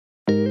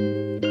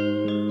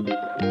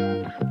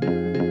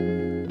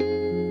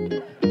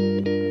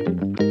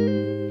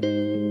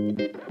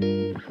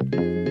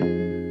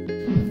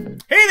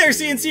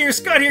there, CNCers!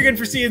 Scott here again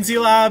for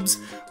CNC Labs.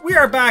 We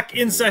are back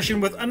in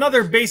session with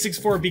another Basics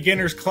for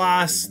Beginners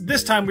class.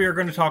 This time we are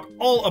going to talk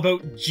all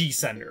about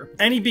gSender.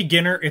 Any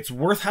beginner, it's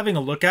worth having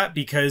a look at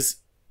because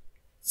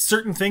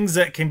certain things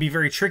that can be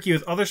very tricky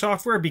with other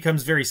software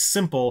becomes very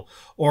simple,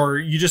 or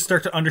you just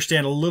start to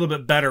understand a little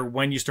bit better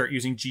when you start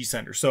using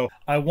gSender. So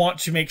I want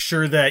to make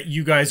sure that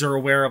you guys are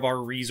aware of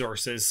our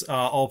resources.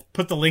 I'll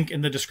put the link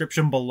in the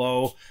description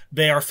below.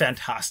 They are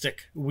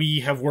fantastic. We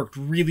have worked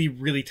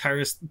really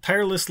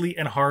tirelessly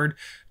and hard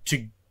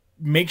to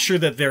make sure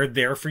that they're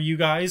there for you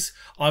guys.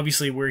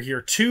 Obviously we're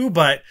here too,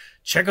 but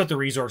check out the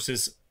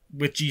resources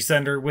with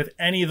gSender, with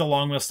any of the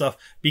LongMill stuff,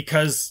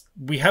 because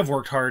we have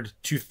worked hard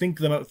to think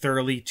them out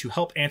thoroughly to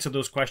help answer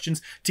those questions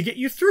to get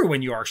you through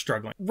when you are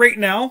struggling. Right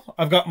now,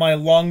 I've got my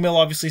LongMill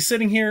obviously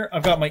sitting here.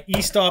 I've got my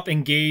e-stop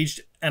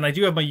engaged, and I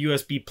do have my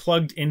USB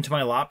plugged into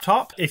my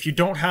laptop. If you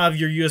don't have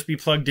your USB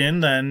plugged in,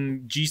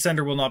 then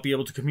gSender will not be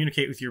able to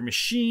communicate with your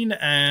machine,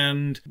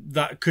 and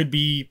that could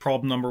be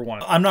problem number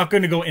one. I'm not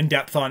going to go in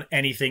depth on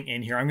anything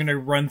in here. I'm going to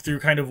run through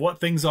kind of what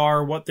things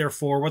are, what they're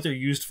for, what they're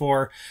used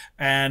for,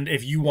 and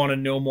if you want to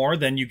know more,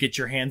 then you get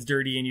your hands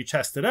dirty and you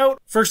test it out.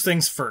 First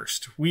things first,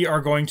 we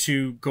are going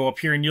to go up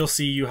here and you'll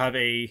see you have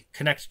a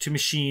connect to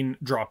machine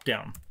drop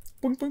down.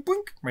 Boink, boink,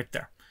 boink, right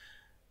there.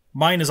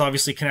 Mine is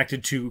obviously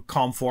connected to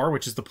COM4,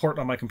 which is the port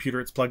on my computer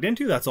it's plugged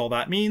into. That's all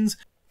that means.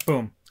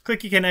 Boom.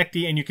 Clicky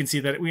connecty, and you can see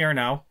that we are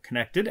now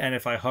connected. And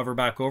if I hover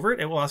back over it,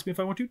 it will ask me if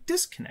I want to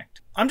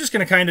disconnect. I'm just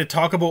going to kind of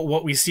talk about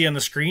what we see on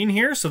the screen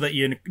here so that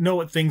you know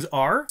what things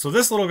are. So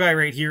this little guy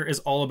right here is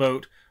all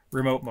about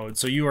remote mode.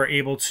 So you are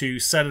able to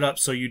set it up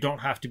so you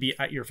don't have to be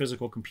at your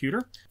physical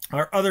computer.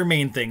 Our other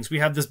main things, we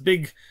have this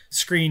big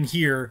screen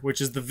here,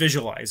 which is the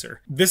visualizer.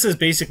 This is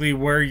basically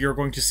where you're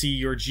going to see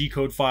your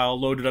G-code file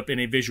loaded up in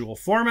a visual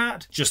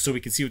format. Just so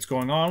we can see what's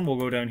going on, we'll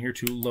go down here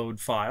to load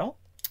file.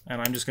 And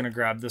I'm just going to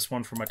grab this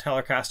one from a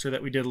Telecaster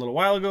that we did a little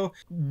while ago.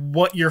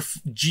 What your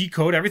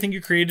G-code, everything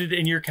you created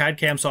in your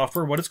CAD/CAM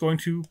software, what it's going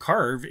to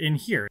carve in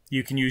here.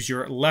 You can use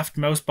your left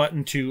mouse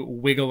button to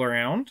wiggle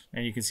around,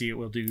 and you can see it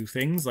will do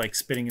things like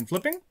spinning and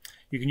flipping.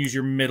 You can use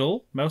your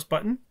middle mouse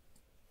button,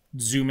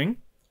 zooming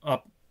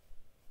up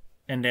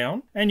and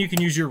down, and you can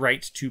use your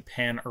right to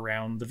pan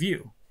around the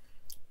view.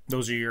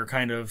 Those are your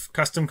kind of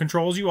custom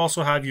controls. You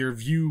also have your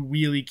view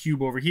wheelie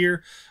cube over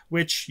here,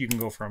 which you can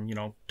go from, you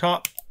know,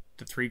 top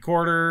to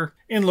 3/4.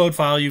 In load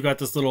file, you've got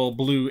this little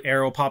blue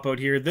arrow pop out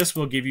here. This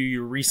will give you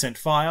your recent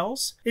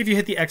files. If you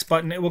hit the X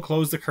button, it will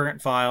close the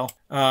current file,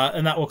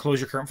 and that will close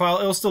your current file.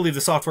 It'll still leave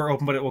the software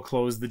open, but it will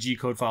close the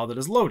G-code file that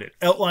is loaded.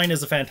 Outline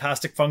is a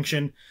fantastic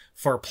function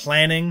for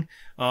planning.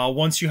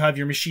 Once you have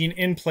your machine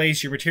in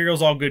place, your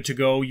material's all good to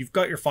go, you've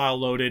got your file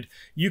loaded,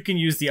 you can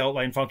use the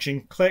outline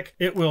function. Click.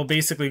 It will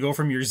basically go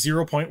from your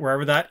 0 point,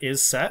 wherever that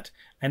is set,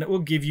 and it will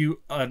give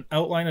you an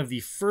outline of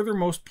the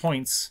furthermost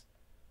points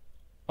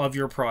of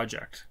your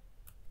project.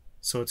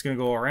 So it's going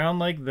to go around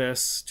like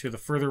this to the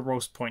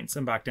furthermost points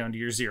and back down to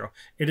your 0.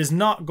 It is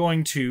not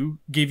going to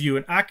give you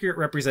an accurate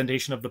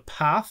representation of the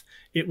path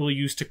it will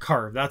use to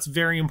carve. That's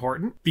very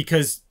important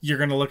because you're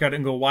going to look at it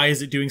and go, why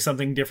is it doing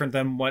something different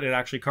than what it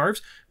actually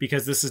carves?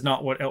 Because this is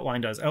not what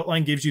outline does.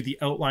 Outline gives you the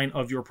outline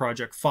of your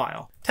project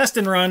file. Test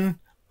and run,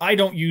 I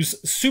don't use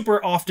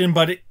super often,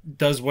 but it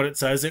does what it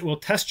says. It will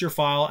test your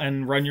file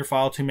and run your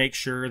file to make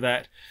sure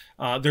that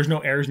there's no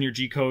errors in your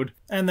G-code.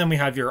 And then we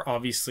have your,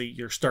 obviously,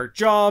 your start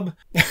job.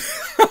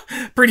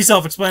 Pretty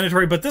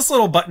self-explanatory, but this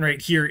little button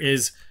right here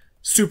is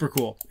super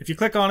cool. If you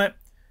click on it,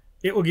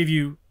 it will give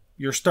you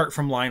your start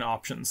from line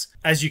options.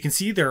 As you can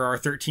see, there are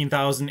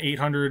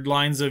 13,800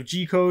 lines of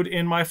G-code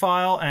in my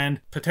file, and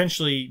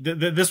potentially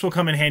this will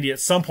come in handy at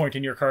some point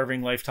in your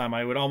carving lifetime.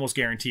 I would almost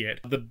guarantee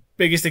it. The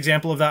biggest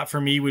example of that for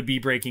me would be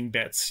breaking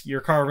bits. You're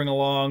carving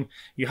along,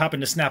 you happen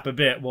to snap a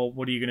bit. Well,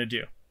 what are you going to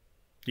do?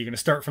 You're going to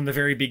start from the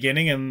very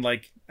beginning and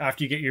like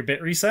after you get your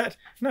bit reset?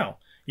 No.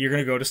 You're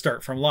going to go to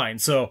start from line.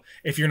 So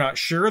if you're not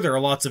sure, there are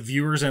lots of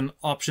viewers and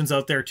options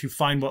out there to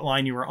find what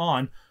line you were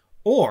on.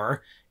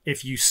 Or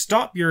if you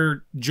stop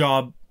your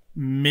job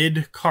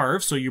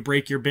mid-carve, so you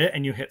break your bit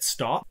and you hit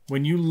stop,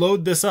 when you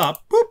load this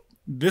up, boop,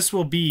 this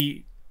will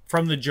be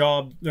from the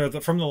job,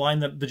 from the line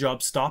that the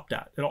job stopped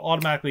at. It'll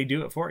automatically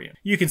do it for you.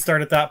 You can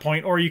start at that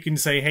point, or you can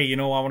say, hey, you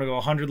know, I want to go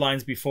 100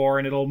 lines before,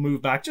 and it'll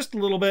move back just a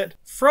little bit.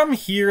 From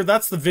here,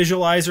 that's the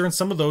visualizer and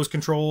some of those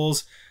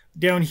controls.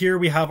 Down here,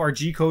 we have our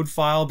G-code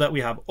file that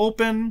we have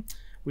open.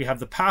 We have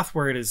the path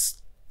where it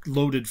is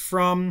loaded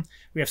from.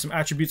 We have some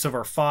attributes of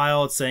our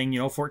file. It's saying, you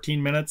know,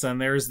 14 minutes,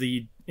 and there's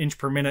the inch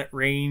per minute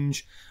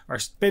range, our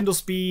spindle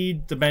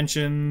speed,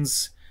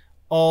 dimensions,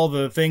 all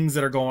the things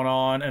that are going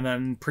on, and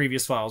then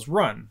previous files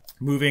run.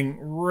 Moving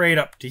right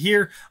up to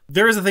here,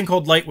 there is a thing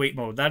called lightweight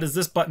mode. That is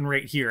this button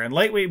right here. And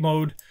lightweight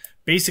mode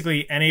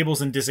basically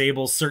enables and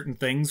disables certain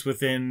things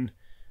within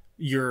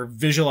your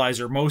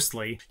visualizer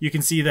mostly. You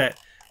can see that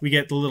we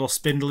get the little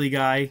spindly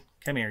guy.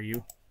 Come here,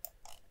 you.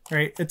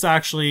 Right? It's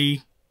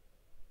actually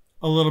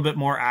a little bit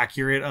more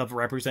accurate of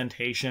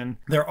representation.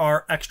 There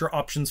are extra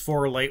options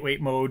for lightweight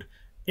mode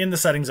in the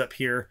settings up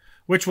here,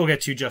 which we'll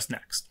get to just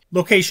next.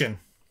 Location.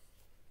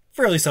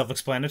 Fairly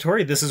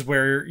self-explanatory. This is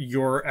where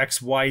your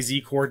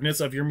XYZ coordinates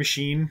of your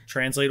machine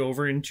translate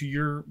over into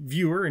your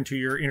viewer, into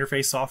your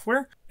interface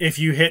software. If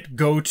you hit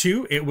go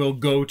to, it will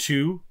go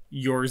to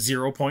your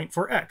 0 point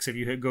for X. If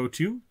you hit go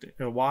to,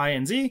 Y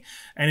and Z.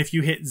 And if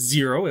you hit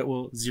 0, it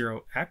will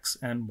 0 X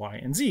and Y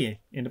and Z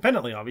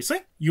independently,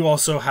 obviously. You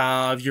also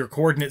have your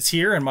coordinates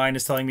here, and mine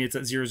is telling me it's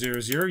at 0, 0,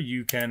 0.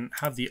 You can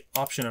have the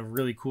option of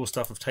really cool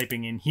stuff of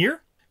typing in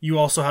here. You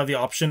also have the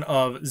option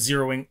of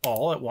zeroing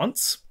all at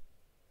once.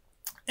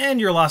 And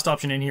your last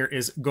option in here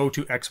is go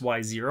to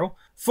XY0.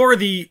 For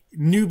the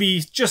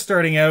newbie just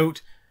starting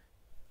out,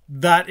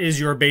 that is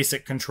your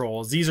basic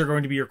controls. These are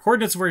going to be your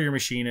coordinates of where your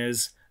machine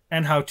is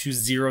and how to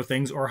zero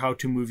things or how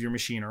to move your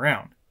machine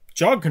around.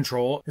 Jog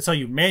control is how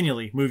you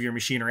manually move your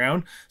machine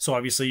around. So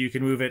obviously you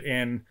can move it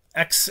in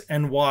X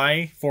and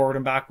Y, forward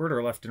and backward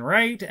or left and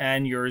right,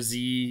 and your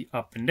Z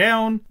up and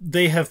down.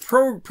 They have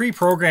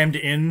pre-programmed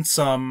in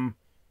some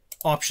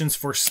options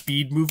for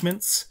speed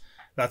movements.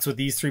 That's what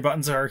these 3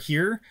 buttons are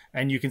here.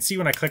 And you can see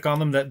when I click on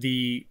them that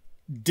the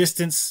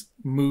distance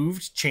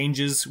moved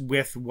changes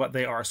with what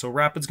they are. So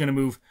rapid's going to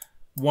move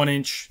 1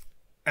 inch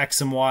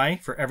X and Y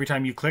for every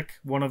time you click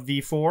one of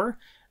the 4.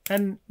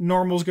 And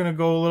normal is going to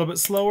go a little bit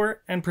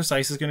slower, and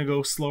precise is going to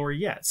go slower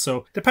yet.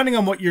 So depending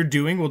on what you're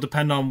doing will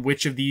depend on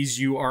which of these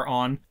you are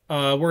on.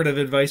 Word of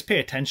advice, pay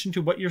attention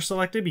to what you're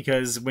selected,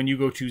 because when you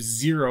go to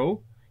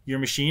 0 your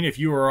machine, if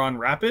you are on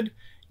rapid,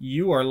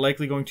 you are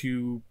likely going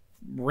to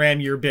ram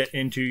your bit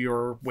into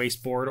your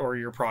wasteboard or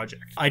your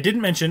project. I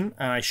didn't mention,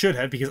 and I should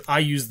have because I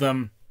use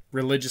them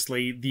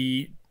religiously,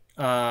 the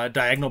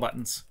diagonal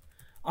buttons.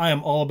 I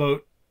am all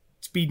about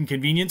speed and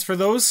convenience for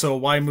those, so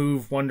why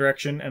move one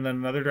direction and then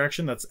another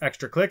direction? That's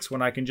extra clicks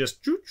when I can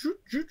just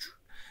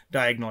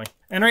diagonally.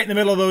 And right in the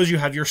middle of those you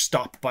have your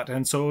stop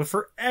button. So if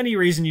for any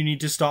reason you need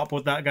to stop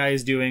what that guy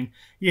is doing,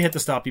 you hit the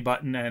stoppy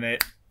button and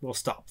it will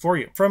stop for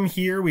you. From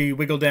here, we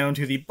wiggle down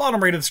to the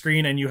bottom right of the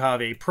screen and you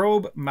have a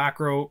probe,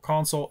 macro,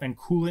 console, and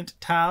coolant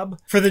tab.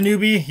 For the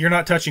newbie, you're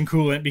not touching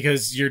coolant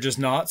because you're just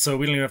not, so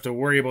we don't even have to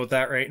worry about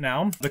that right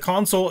now. The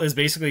console is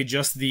basically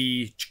just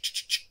the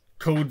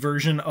code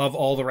version of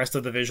all the rest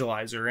of the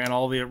visualizer and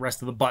all the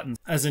rest of the buttons.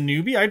 As a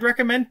newbie, I'd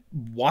recommend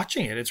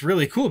watching it. It's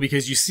really cool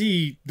because you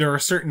see there are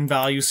certain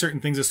values, certain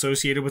things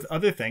associated with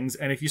other things,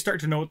 and if you start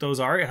to know what those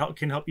are, it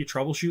can help you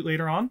troubleshoot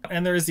later on.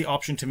 And there is the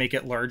option to make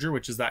it larger,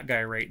 which is that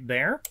guy right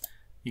there.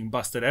 You can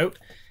bust it out.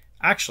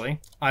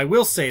 Actually, I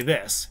will say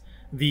this.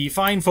 The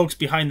fine folks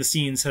behind the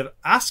scenes have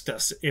asked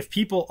us if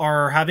people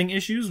are having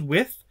issues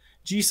with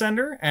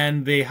gSender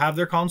and they have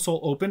their console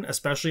open,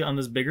 especially on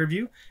this bigger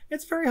view,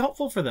 it's very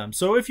helpful for them.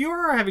 So if you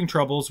are having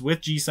troubles with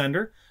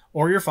gSender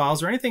or your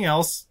files or anything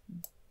else,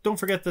 don't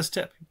forget this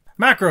tip.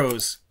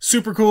 Macros,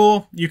 super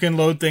cool. You can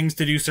load things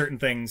to do certain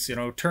things, you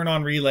know, turn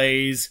on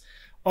relays,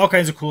 all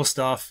kinds of cool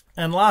stuff.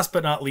 And last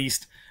but not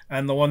least,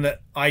 and the one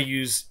that I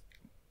use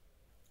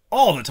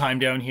all the time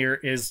down here,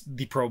 is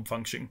the probe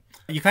function.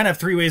 You kind of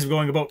have 3 ways of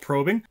going about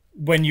probing.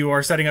 When you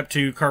are setting up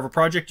to Carver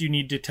project, you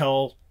need to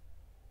tell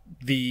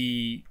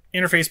the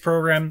interface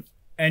program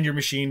and your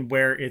machine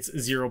where its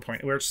 0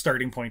 point, where its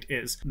starting point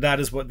is. That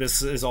is what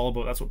this is all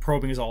about. That's what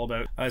probing is all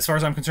about. As far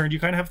as I'm concerned, you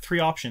kind of have 3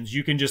 options.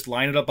 You can just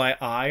line it up by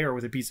eye or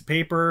with a piece of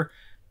paper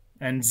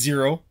and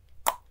 0.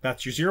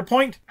 That's your 0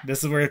 point.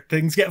 This is where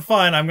things get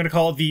fun. I'm going to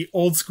call it the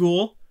old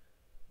school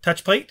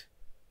TouchPlate.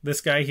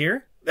 This guy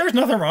here. There's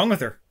nothing wrong with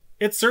her.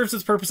 It serves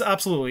its purpose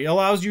absolutely. It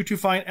allows you to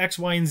find X,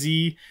 Y, and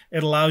Z.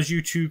 It allows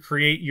you to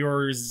create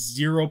your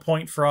 0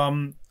 point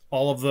from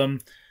all of them.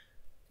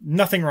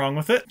 Nothing wrong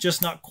with it,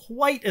 just not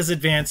quite as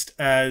advanced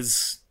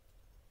as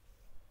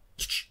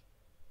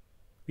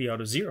the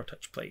AutoZero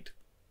TouchPlate.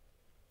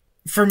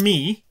 For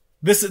me,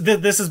 this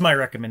is my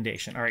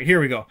recommendation. All right,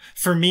 here we go.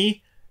 For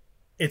me,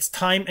 it's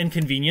time and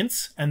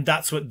convenience, and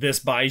that's what this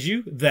buys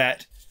you,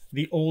 that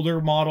the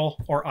older model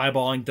or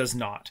eyeballing does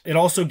not. It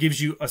also gives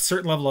you a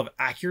certain level of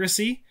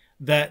accuracy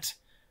that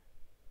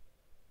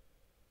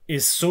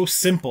is so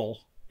simple.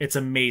 It's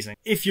amazing.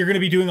 If you're going to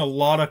be doing a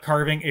lot of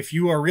carving, if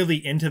you are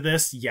really into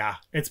this, yeah,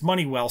 it's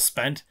money well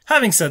spent.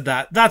 Having said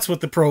that, that's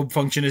what the probe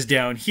function is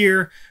down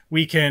here.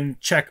 We can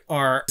check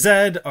our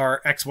Z,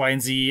 our X, Y,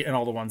 and Z, and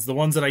all the ones. The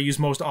ones that I use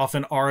most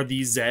often are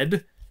the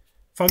Z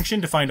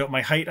function to find out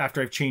my height after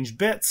I've changed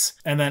bits,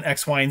 and then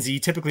X, Y, and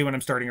Z typically when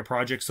I'm starting a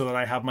project so that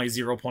I have my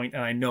 0 point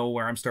and I know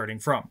where I'm starting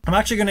from. I'm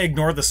actually going to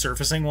ignore the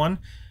surfacing one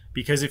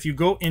because if you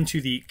go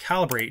into the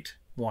calibrate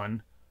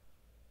one,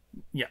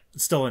 yeah,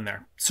 it's still in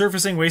there.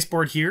 Surfacing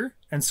wasteboard here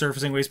and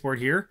surfacing wasteboard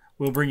here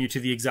will bring you to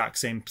the exact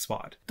same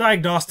spot.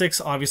 Diagnostics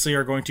obviously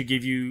are going to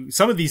give you,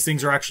 some of these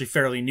things are actually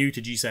fairly new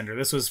to gSender.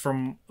 This was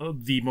from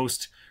the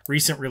most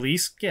recent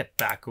release. Get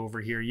back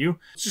over here, you.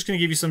 It's just going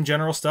to give you some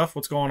general stuff.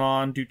 What's going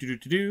on?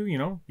 You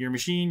know, your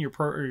machine, your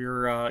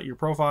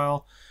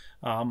profile,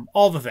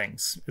 all the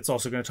things. It's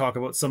also going to talk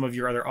about some of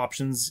your other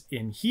options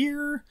in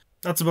here.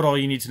 That's about all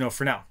you need to know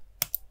for now.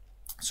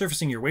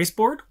 Surfacing your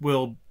wasteboard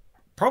will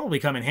probably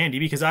come in handy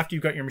because after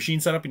you've got your machine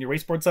set up and your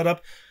wasteboard set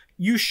up,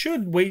 you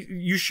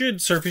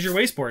should surface your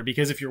wasteboard,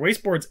 because if your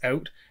wasteboard's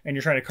out and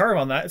you're trying to carve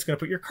on that, it's going to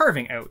put your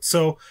carving out.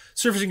 So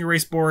surfacing your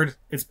wasteboard,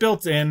 it's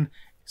built in,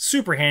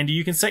 super handy.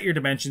 You can set your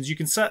dimensions, you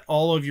can set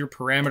all of your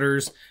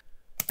parameters.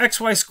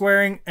 XY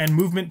squaring and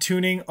movement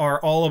tuning are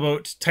all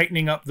about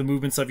tightening up the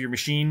movements of your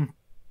machine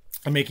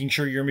and making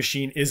sure your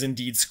machine is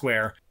indeed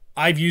square.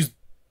 I've used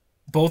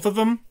both of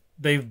them.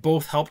 They've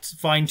both helped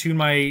fine-tune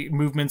my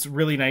movements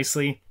really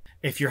nicely.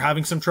 If you're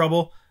having some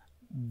trouble,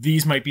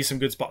 these might be some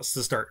good spots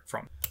to start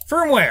from.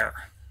 Firmware.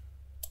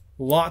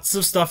 Lots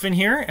of stuff in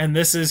here, and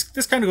this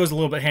kind of goes a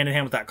little bit hand in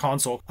hand with that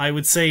console. I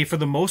would say for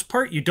the most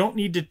part, you don't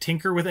need to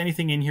tinker with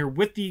anything in here,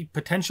 with the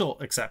potential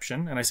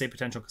exception, and I say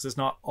potential because it's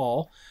not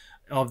all,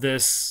 of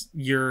this,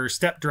 your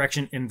step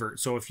direction invert.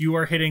 So if you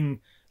are hitting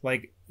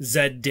like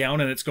Z down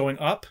and it's going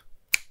up,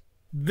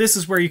 this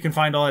is where you can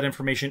find all that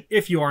information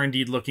if you are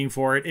indeed looking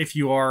for it. If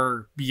you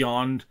are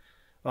beyond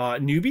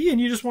newbie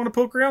and you just want to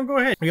poke around, go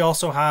ahead. We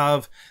also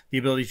have the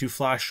ability to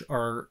flash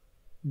our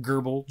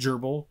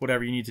gerbil,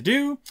 whatever you need to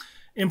do,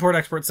 import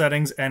export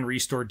settings, and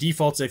restore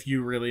defaults if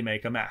you really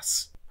make a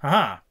mess.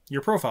 Haha,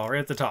 your profile right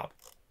at the top.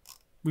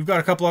 We've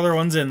got a couple other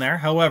ones in there.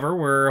 However,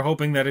 we're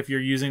hoping that if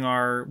you're using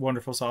our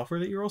wonderful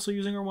software, that you're also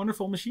using our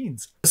wonderful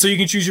machines. So you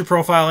can choose your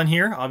profile in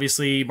here.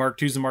 Obviously, Mark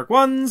 2s and Mark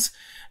 1s,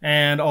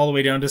 and all the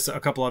way down to a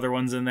couple other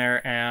ones in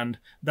there. And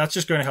that's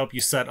just going to help you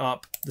set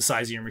up the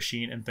size of your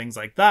machine and things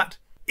like that.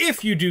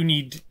 If you do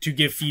need to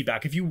give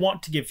feedback, if you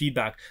want to give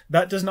feedback,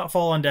 that does not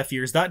fall on deaf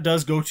ears. That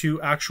does go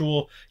to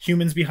actual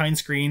humans behind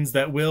screens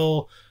that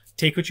will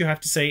take what you have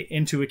to say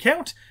into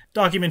account.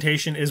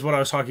 Documentation is what I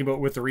was talking about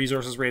with the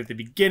resources right at the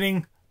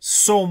beginning.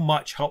 So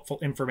much helpful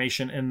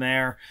information in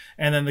there.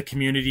 And then the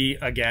community,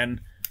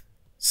 again,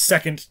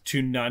 second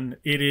to none.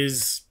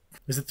 Is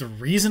it the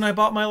reason I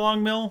bought my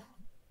LongMill?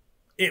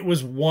 It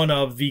was one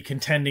of the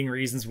contending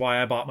reasons why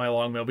I bought my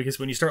LongMill, because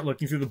when you start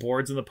looking through the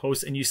boards and the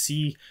posts and you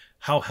see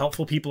how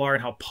helpful people are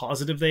and how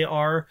positive they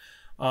are,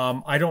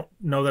 I don't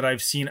know that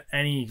I've seen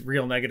any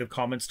real negative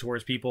comments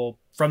towards people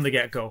from the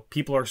get-go.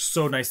 People are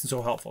so nice and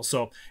so helpful.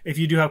 So if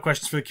you do have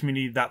questions for the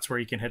community, that's where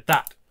you can hit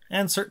that.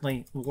 And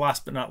certainly,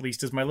 last but not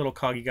least, is my little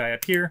coggy guy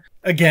up here.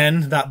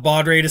 Again, that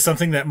baud rate is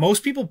something that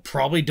most people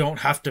probably don't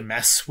have to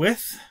mess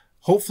with.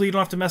 Hopefully you don't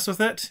have to mess with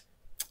it.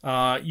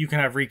 You can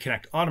have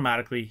reconnect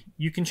automatically.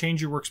 You can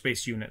change your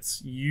workspace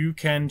units. You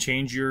can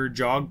change your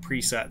jog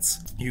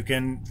presets. You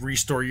can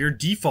restore your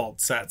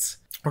default sets.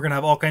 We're going to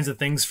have all kinds of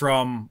things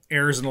from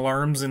errors and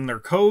alarms in their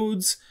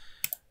codes.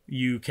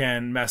 You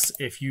can mess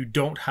if you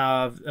don't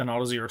have an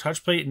AutoZero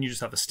TouchPlate and you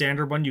just have a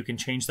standard one. You can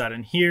change that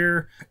in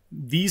here.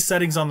 These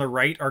settings on the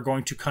right are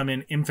going to come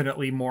in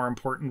infinitely more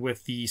important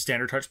with the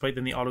standard TouchPlate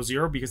than the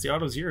AutoZero, because the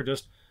AutoZero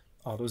just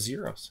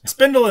auto-zeros.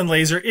 Spindle and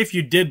laser. If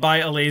you did buy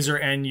a laser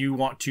and you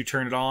want to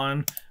turn it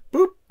on,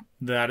 boop,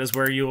 that is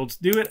where you'll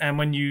do it. And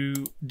when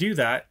you do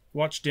that,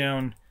 watch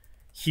down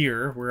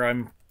here where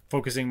I'm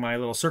focusing my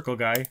little circle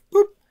guy,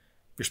 boop,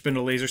 your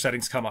spindle laser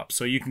settings come up.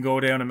 So you can go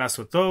down and mess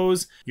with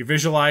those. Your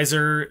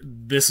visualizer,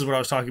 this is what I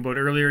was talking about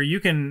earlier. You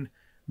can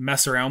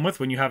mess around with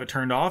when you have it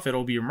turned off.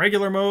 It'll be in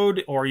regular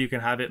mode, or you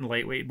can have it in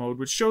lightweight mode,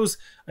 which shows,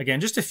 again,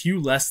 just a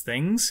few less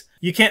things.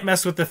 You can't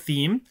mess with the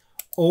theme,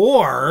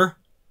 or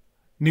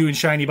new and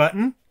shiny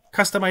button,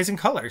 customizing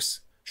colors.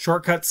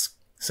 Shortcuts,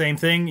 same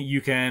thing.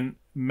 You can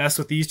mess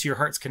with these to your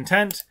heart's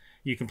content.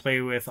 You can play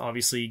with,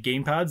 obviously,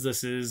 gamepads.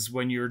 This is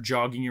when you're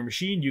jogging your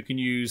machine. You can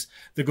use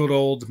the good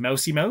old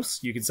mousey mouse.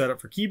 You can set up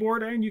for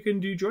keyboard, and you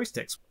can do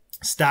joysticks.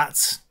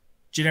 Stats,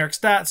 generic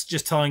stats,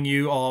 just telling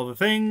you all the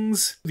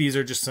things. These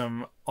are just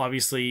some,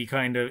 obviously,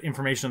 kind of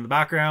information in the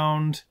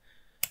background.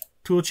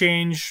 Tool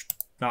change,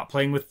 not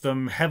playing with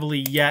them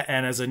heavily yet,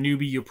 and as a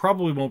newbie, you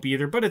probably won't be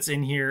either, but it's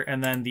in here.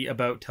 And then the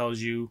about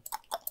tells you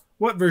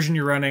what version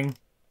you're running,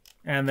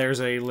 and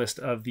there's a list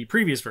of the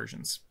previous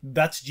versions.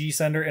 That's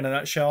gSender in a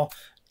nutshell.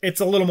 It's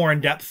a little more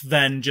in depth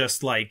than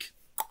just like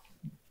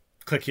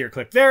click here,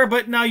 click there,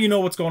 but now you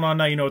know what's going on.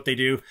 Now you know what they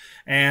do.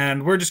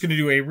 And we're just going to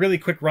do a really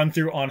quick run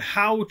through on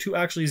how to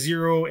actually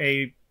zero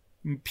a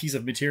piece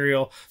of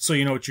material so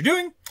you know what you're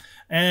doing.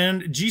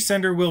 And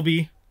gSender will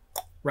be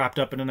wrapped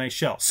up in a nice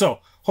shell. So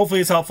hopefully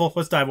it's helpful.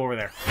 Let's dive over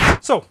there.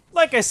 So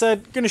like I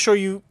said, going to show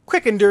you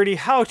quick and dirty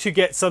how to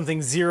get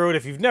something zeroed.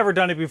 If you've never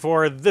done it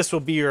before, this will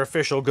be your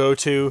official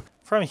go-to.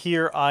 From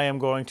here, I am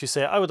going to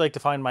say I would like to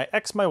find my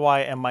X, my Y,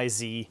 and my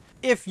Z.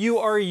 If you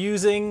are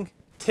using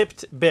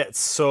tipped bits,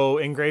 so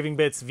engraving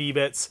bits,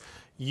 V-bits,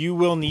 you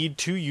will need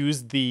to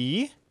use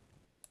the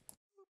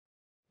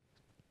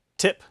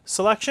tip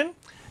selection.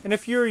 And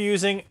if you're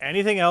using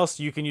anything else,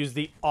 you can use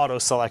the auto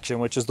selection,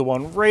 which is the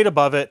one right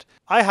above it.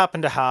 I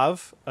happen to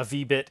have a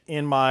V-bit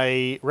in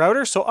my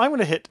router, so I'm going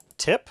to hit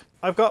tip.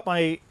 I've got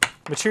my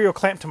material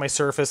clamped to my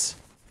surface.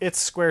 It's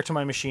square to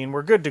my machine.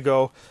 We're good to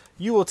go.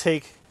 You will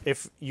take,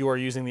 if you are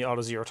using the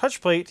AutoZero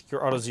TouchPlate,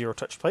 your AutoZero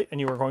TouchPlate, and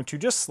you are going to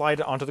just slide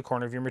it onto the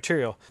corner of your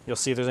material. You'll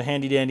see there's a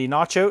handy dandy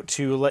notch out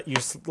to let you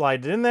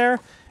slide it in there.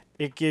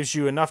 It gives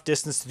you enough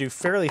distance to do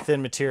fairly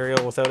thin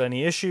material without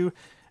any issue,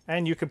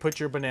 and you can put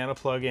your banana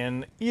plug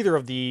in either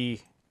of the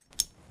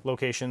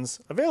locations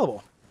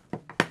available.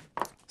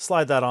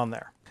 slide that on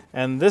there.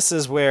 And this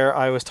is where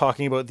I was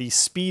talking about the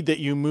speed that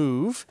you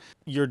move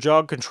your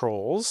jog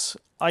controls.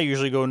 I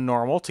usually go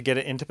normal to get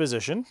it into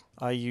position.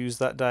 I use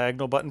that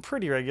diagonal button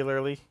pretty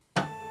regularly.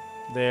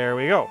 There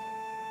we go.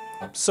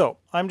 So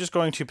I'm just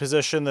going to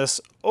position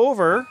this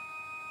over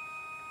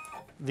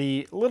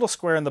the little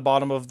square in the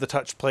bottom of the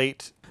touch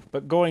plate,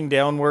 but going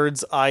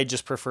downwards, I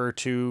just prefer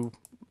to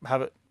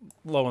have it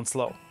low and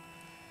slow.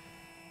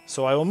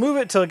 So I will move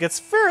it till it gets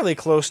fairly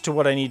close to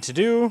what I need to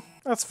do.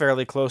 That's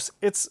fairly close.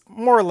 It's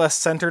more or less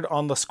centered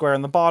on the square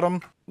in the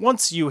bottom.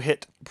 Once you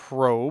hit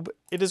probe,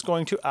 it is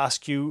going to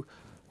ask you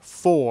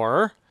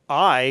for,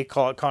 I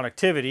call it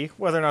connectivity.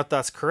 Whether or not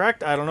that's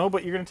correct, I don't know,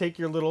 but you're going to take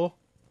your little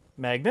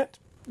magnet.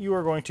 You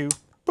are going to,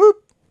 boop,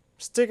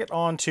 stick it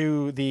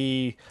onto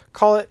the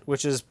collet,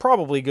 which is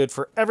probably good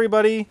for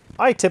everybody.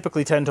 I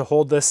typically tend to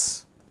hold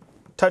this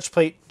touch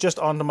plate just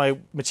onto my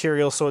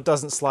material so it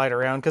doesn't slide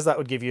around, because that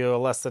would give you a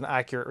less than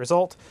accurate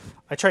result.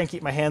 I try and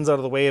keep my hands out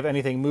of the way of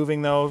anything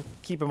moving though.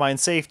 Keep in mind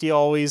safety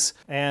always.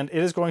 And it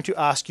is going to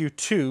ask you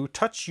to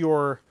take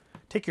your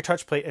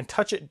touch plate and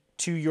touch it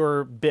to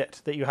your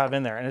bit that you have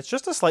in there. And it's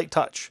just a slight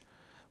touch.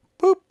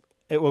 Boop.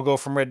 It will go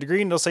from red to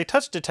green. It'll say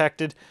touch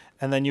detected,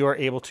 and then you are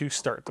able to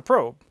start the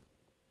probe.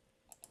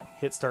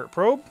 Hit start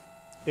probe.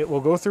 It will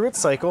go through its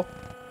cycle.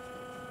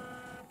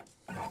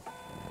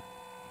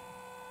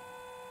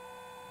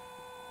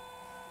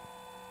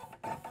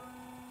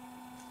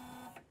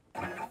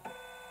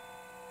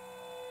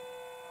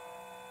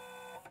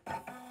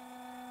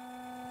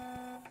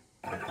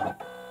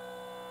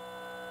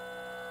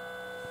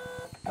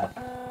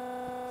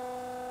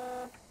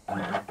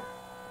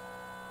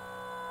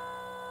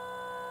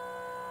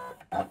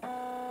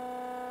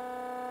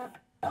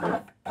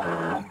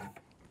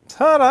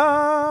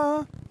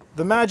 Ta-da!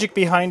 The magic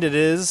behind it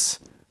is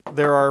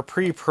there are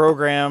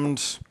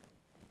pre-programmed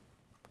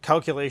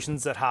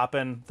calculations that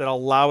happen that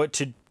allow it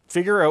to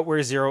figure out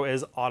where 0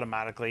 is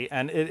automatically.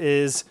 And it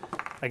is,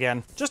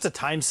 again, just a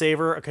time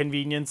saver, a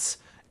convenience,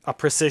 a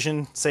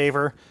precision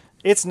saver.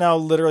 It's now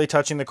literally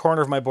touching the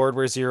corner of my board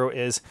where 0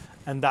 is,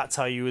 and that's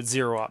how you would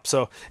 0 up.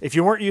 So if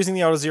you weren't using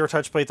the AutoZero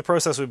touch plate, the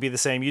process would be the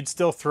same. You'd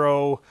still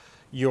throw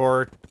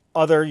your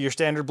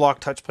standard block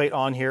touch plate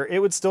on here. It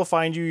would still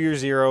find you your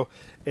 0.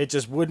 It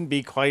just wouldn't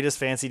be quite as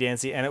fancy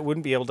dancy, and it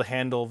wouldn't be able to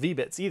handle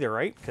V-bits either,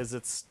 right? Because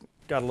it's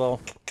got a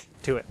little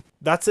to it.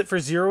 That's it for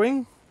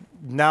zeroing.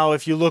 Now,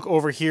 if you look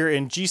over here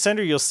in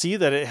gSender, you'll see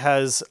that it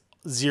has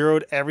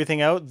zeroed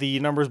everything out. The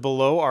numbers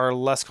below are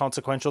less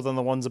consequential than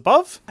the ones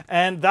above.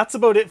 And that's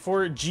about it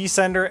for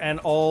gSender and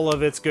all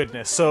of its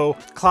goodness. So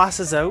class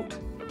is out.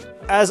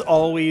 As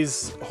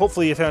always,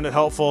 hopefully you found it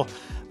helpful.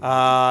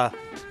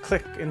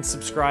 Click and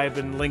subscribe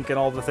and link and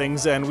all the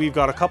things, and we've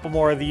got a couple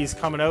more of these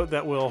coming out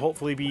that will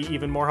hopefully be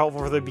even more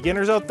helpful for the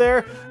beginners out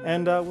there,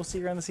 and we'll see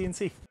you around the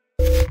CNC.